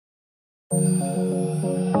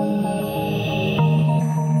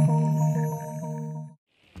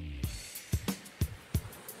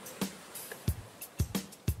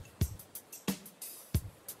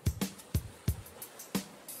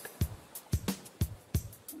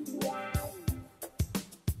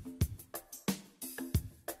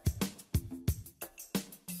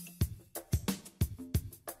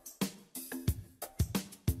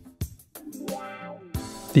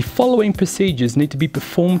The following procedures need to be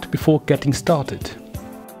performed before getting started.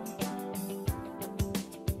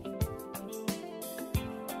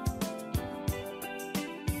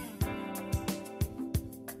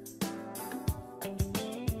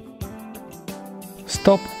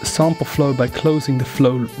 Stop sample flow by closing the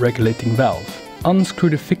flow regulating valve.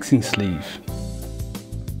 Unscrew the fixing sleeve.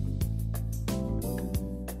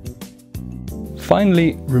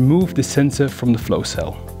 Finally, remove the sensor from the flow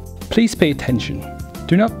cell. Please pay attention.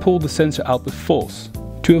 Do not pull the sensor out with force.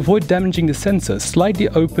 To avoid damaging the sensor, slightly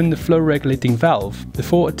open the flow regulating valve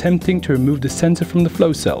before attempting to remove the sensor from the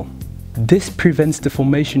flow cell. This prevents the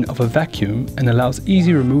formation of a vacuum and allows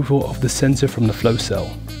easy removal of the sensor from the flow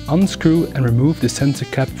cell. Unscrew and remove the sensor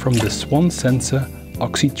cap from the Swansensor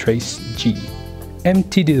Oxytrace G.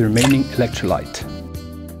 Empty the remaining electrolyte.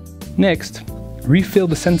 Next, refill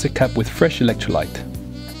the sensor cap with fresh electrolyte.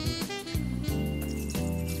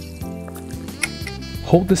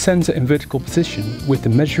 Hold the sensor in vertical position with the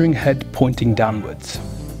measuring head pointing downwards.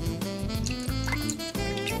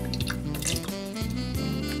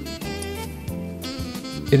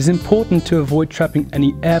 It is important to avoid trapping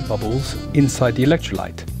any air bubbles inside the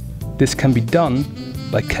electrolyte. This can be done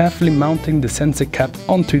by carefully mounting the sensor cap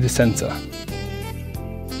onto the sensor.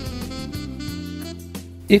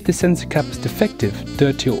 If the sensor cap is defective,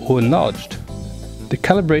 dirty or enlarged, the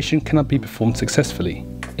calibration cannot be performed successfully.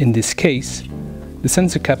 In this case, the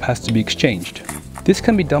sensor cap has to be exchanged. This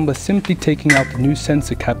can be done by simply taking out the new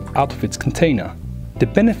sensor cap out of its container. The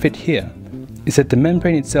benefit here is that the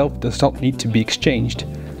membrane itself does not need to be exchanged,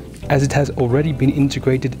 as it has already been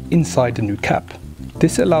integrated inside the new cap.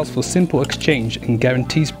 This allows for simple exchange and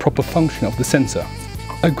guarantees proper function of the sensor.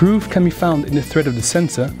 A groove can be found in the thread of the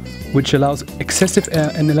sensor, which allows excessive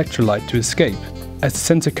air and electrolyte to escape, as the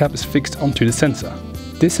sensor cap is fixed onto the sensor.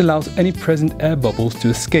 This allows any present air bubbles to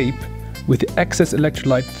escape with the excess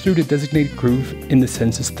electrolyte through the designated groove in the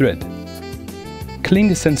sensor's thread. Clean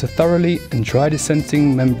the sensor thoroughly and dry the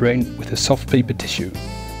sensing membrane with a soft paper tissue.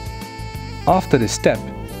 After this step,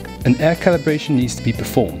 an air calibration needs to be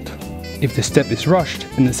performed. If the step is rushed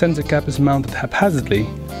and the sensor cap is mounted haphazardly,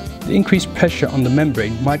 the increased pressure on the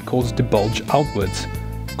membrane might cause it to bulge outwards,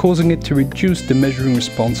 causing it to reduce the measuring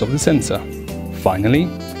response of the sensor. Finally,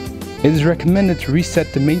 it is recommended to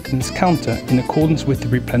reset the maintenance counter in accordance with the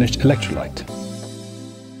replenished electrolyte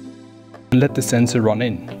and let the sensor run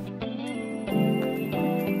in.